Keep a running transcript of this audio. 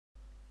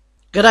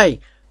G'day,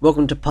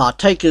 welcome to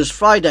Partakers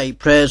Friday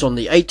prayers on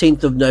the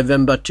 18th of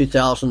November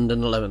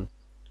 2011.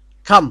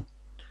 Come,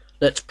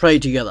 let's pray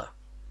together.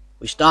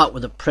 We start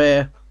with a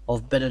prayer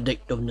of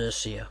Benedict of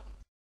Nursia.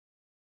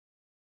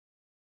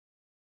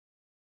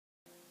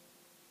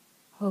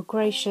 O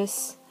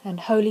gracious and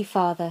holy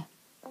Father,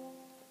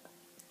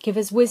 give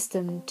us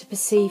wisdom to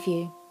perceive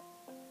you,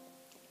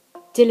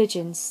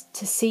 diligence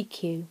to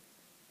seek you,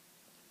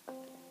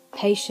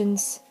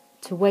 patience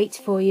to wait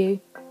for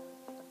you,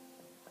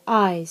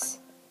 eyes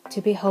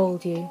to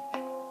behold you,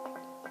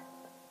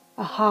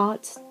 a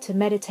heart to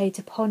meditate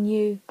upon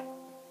you,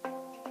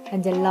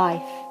 and a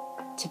life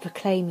to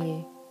proclaim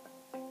you.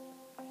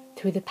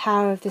 Through the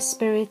power of the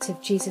Spirit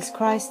of Jesus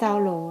Christ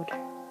our Lord.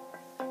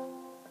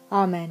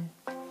 Amen.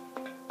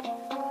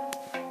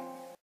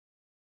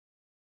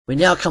 We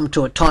now come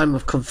to a time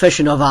of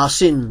confession of our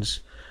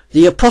sins.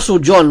 The Apostle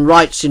John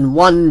writes in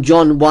 1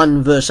 John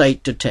 1 verse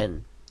 8 to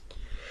 10,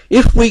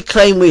 "If we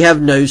claim we have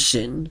no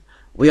sin,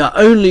 we are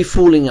only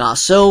fooling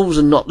ourselves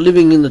and not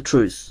living in the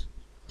truth.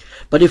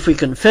 But if we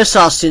confess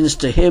our sins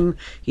to him,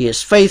 he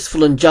is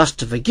faithful and just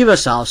to forgive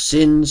us our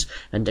sins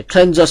and to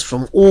cleanse us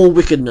from all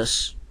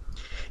wickedness.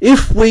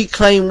 If we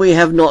claim we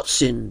have not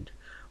sinned,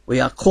 we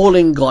are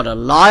calling God a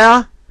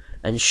liar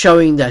and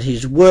showing that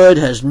his word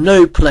has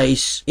no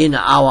place in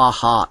our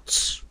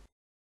hearts."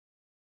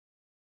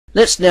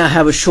 Let's now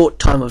have a short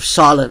time of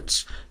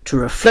silence to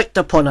reflect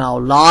upon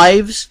our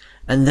lives,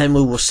 and then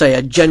we will say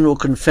a general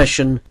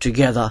confession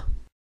together.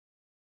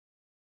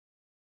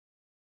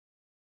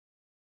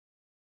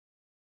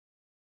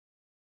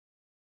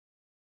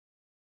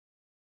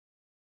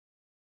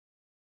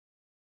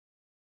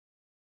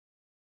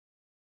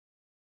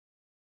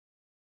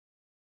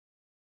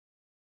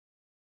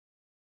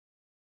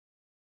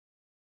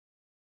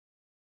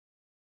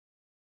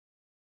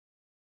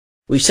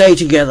 We say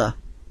together,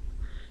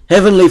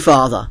 "Heavenly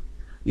Father,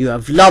 you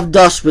have loved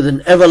us with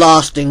an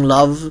everlasting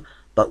love,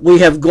 but we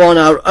have gone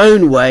our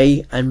own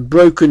way and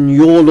broken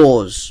your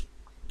laws.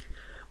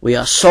 We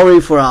are sorry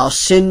for our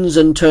sins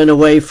and turn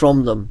away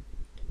from them.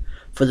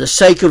 For the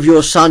sake of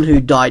your Son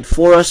who died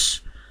for us,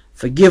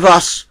 forgive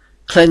us,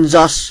 cleanse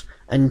us,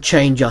 and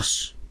change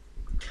us.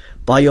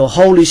 By your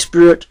Holy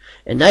Spirit,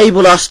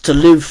 enable us to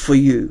live for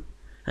you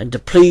and to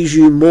please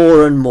you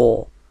more and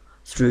more.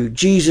 Through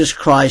Jesus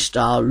Christ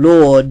our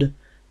Lord.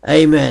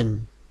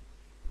 Amen."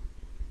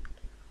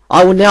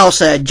 I will now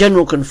say a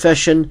general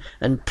confession,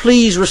 and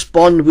please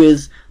respond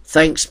with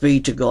thanks be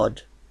to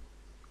God.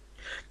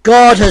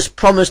 God has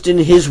promised in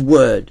his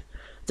word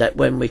that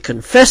when we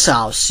confess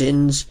our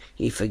sins,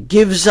 he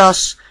forgives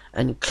us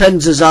and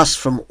cleanses us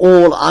from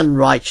all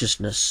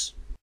unrighteousness.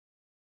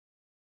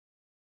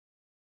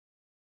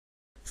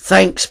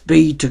 Thanks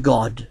be to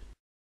God.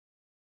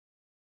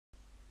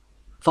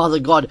 Father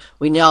God,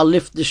 we now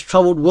lift this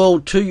troubled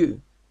world to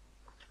you.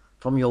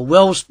 From your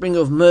wellspring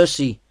of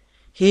mercy,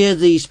 hear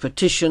these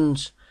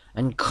petitions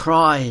and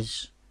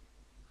cries.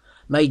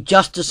 May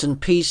justice and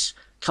peace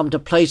come to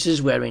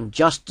places where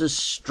injustice,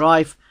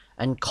 strife,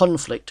 and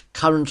conflict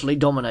currently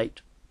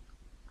dominate.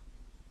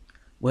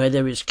 Where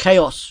there is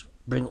chaos,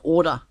 bring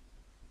order.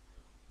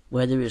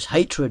 Where there is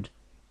hatred,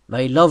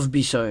 may love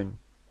be sown.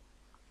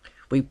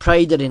 We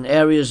pray that in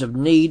areas of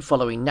need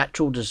following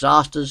natural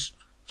disasters,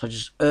 such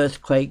as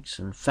earthquakes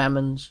and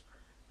famines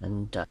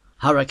and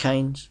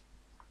hurricanes,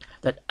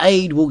 that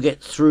aid will get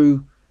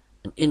through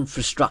and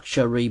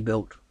infrastructure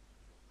rebuilt.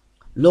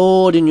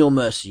 Lord, in your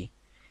mercy,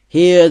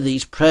 hear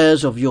these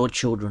prayers of your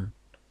children.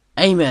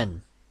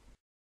 Amen.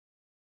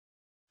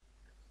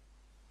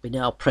 We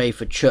now pray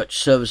for church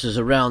services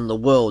around the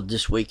world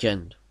this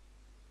weekend.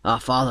 Our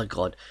Father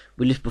God,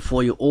 we lift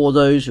before you all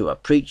those who are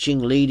preaching,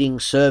 leading,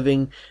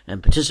 serving,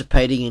 and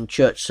participating in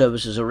church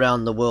services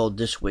around the world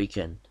this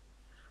weekend,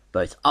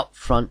 both up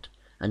front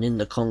and in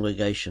the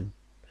congregation.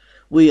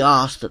 We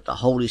ask that the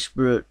Holy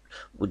Spirit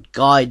would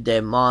guide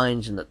their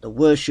minds and that the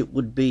worship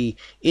would be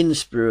in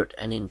spirit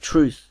and in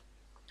truth,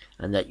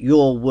 and that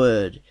your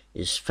word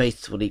is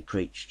faithfully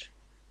preached.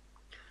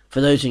 For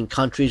those in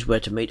countries where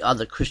to meet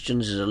other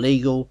Christians is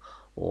illegal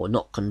or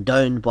not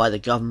condoned by the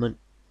government,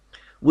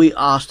 we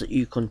ask that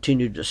you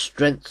continue to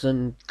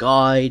strengthen,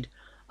 guide,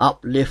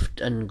 uplift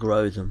and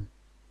grow them.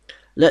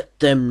 Let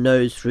them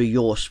know through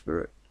your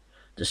Spirit,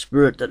 the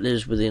Spirit that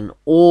lives within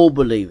all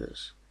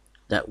believers,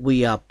 that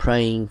we are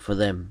praying for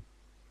them.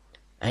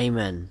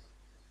 Amen.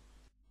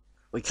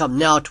 We come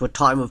now to a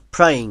time of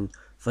praying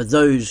for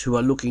those who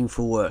are looking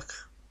for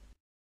work.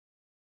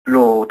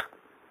 Lord,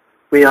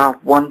 we are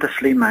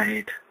wonderfully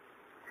made,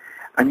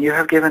 and you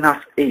have given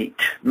us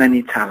each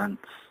many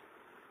talents.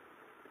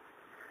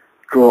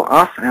 Draw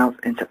us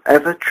out into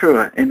ever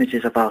truer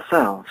images of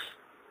ourselves.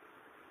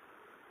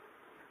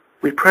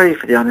 We pray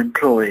for the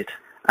unemployed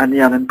and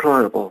the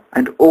unemployable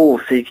and all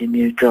seeking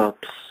new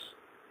jobs,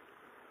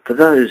 for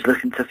those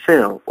looking to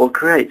fill or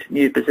create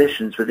new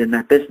positions within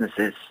their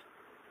businesses,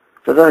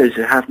 for those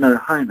who have no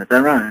home of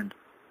their own.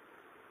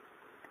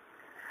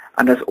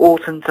 And as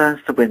autumn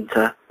turns to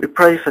winter, we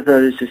pray for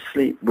those who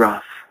sleep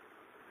rough,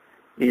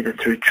 either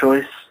through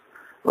choice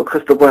or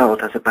because the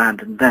world has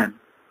abandoned them.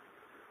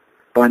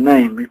 By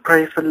name we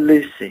pray for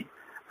Lucy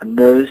and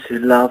those who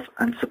love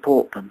and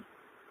support them.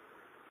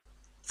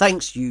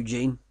 Thanks,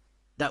 Eugene.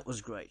 That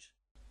was great.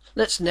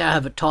 Let's now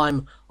have a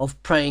time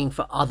of praying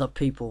for other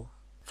people.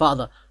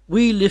 Father,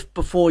 we lift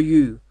before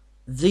you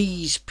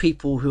these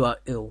people who are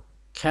ill.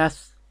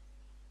 Kath,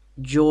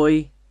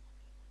 Joy,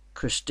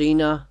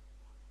 Christina,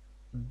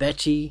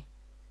 Betty,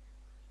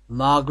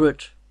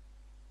 Margaret,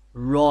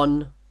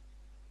 Ron,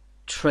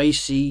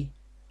 Tracy,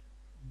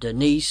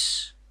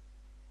 Denise,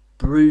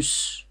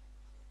 Bruce,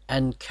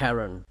 and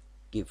Karen.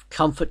 Give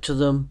comfort to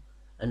them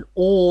and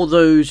all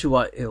those who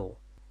are ill,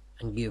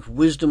 and give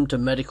wisdom to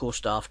medical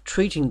staff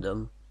treating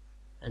them,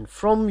 and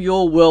from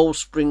your well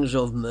springs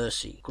of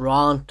mercy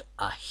grant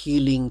a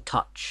healing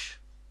touch.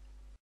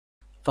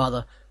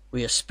 Father,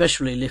 we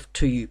especially lift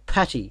to you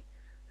Patty,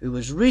 who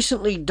was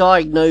recently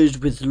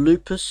diagnosed with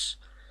lupus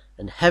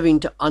and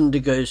having to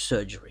undergo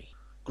surgery.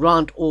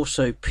 Grant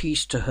also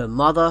peace to her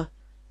mother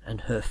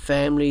and her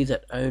family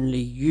that only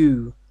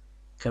you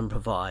can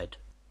provide.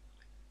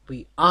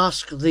 We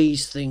ask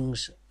these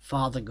things,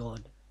 Father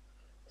God,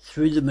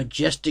 through the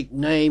majestic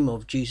name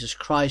of Jesus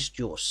Christ,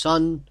 your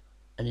Son,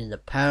 and in the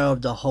power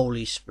of the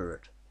Holy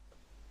Spirit.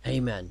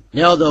 Amen.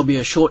 Now there'll be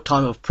a short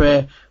time of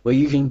prayer where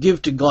you can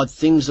give to God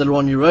things that are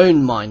on your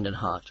own mind and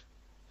heart.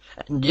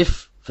 And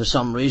if, for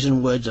some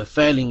reason, words are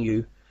failing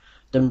you,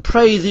 then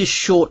pray this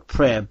short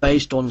prayer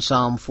based on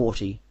Psalm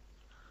 40.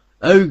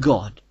 O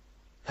God,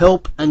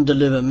 help and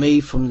deliver me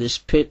from this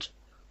pit,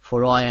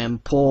 for I am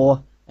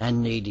poor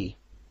and needy.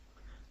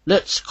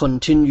 Let's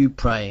continue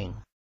praying.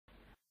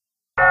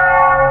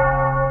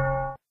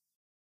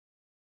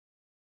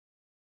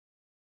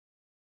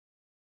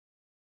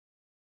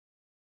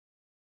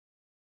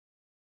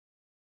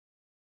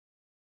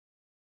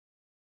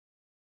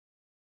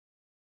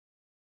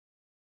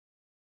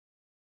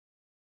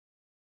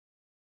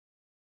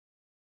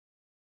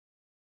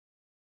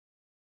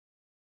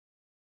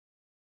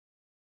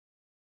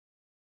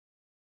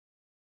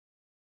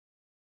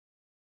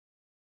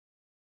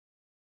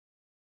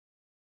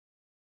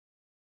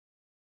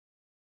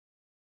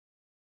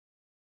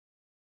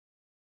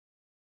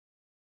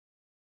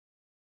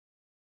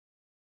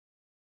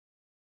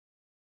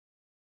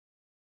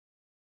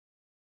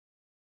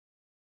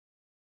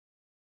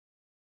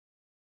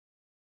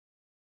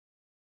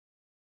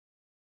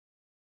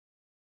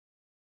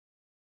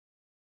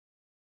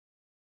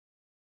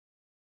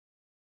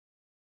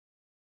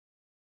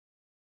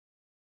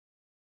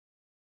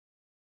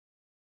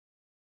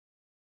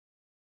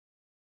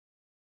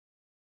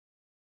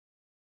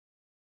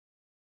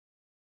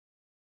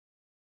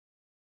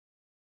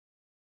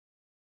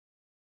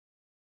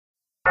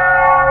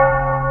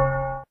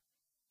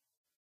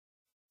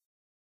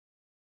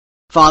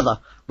 Father,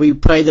 we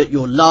pray that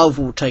your love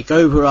will take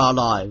over our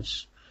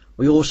lives.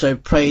 We also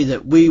pray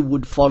that we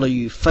would follow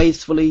you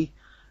faithfully,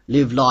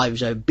 live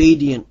lives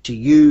obedient to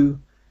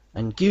you,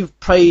 and give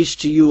praise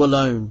to you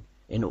alone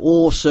in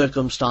all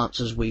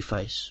circumstances we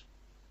face.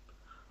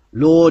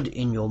 Lord,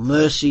 in your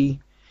mercy,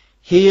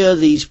 hear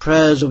these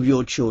prayers of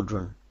your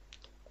children.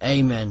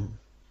 Amen.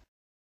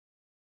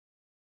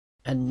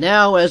 And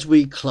now as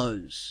we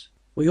close,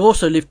 we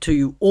also lift to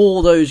you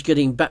all those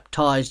getting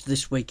baptised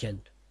this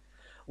weekend.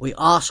 We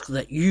ask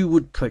that you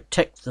would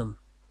protect them.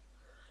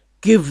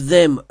 Give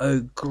them,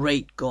 O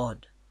great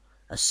God,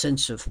 a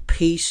sense of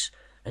peace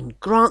and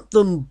grant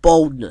them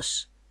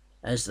boldness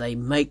as they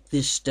make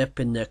this step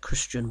in their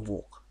Christian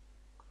walk.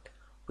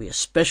 We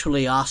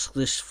especially ask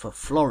this for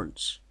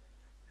Florence,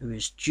 who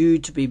is due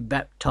to be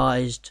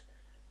baptised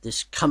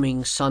this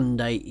coming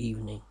Sunday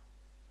evening.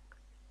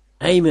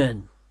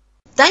 Amen.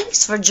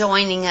 Thanks for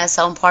joining us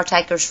on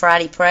Partakers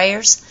Friday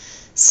Prayers.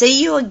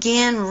 See you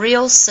again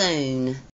real soon.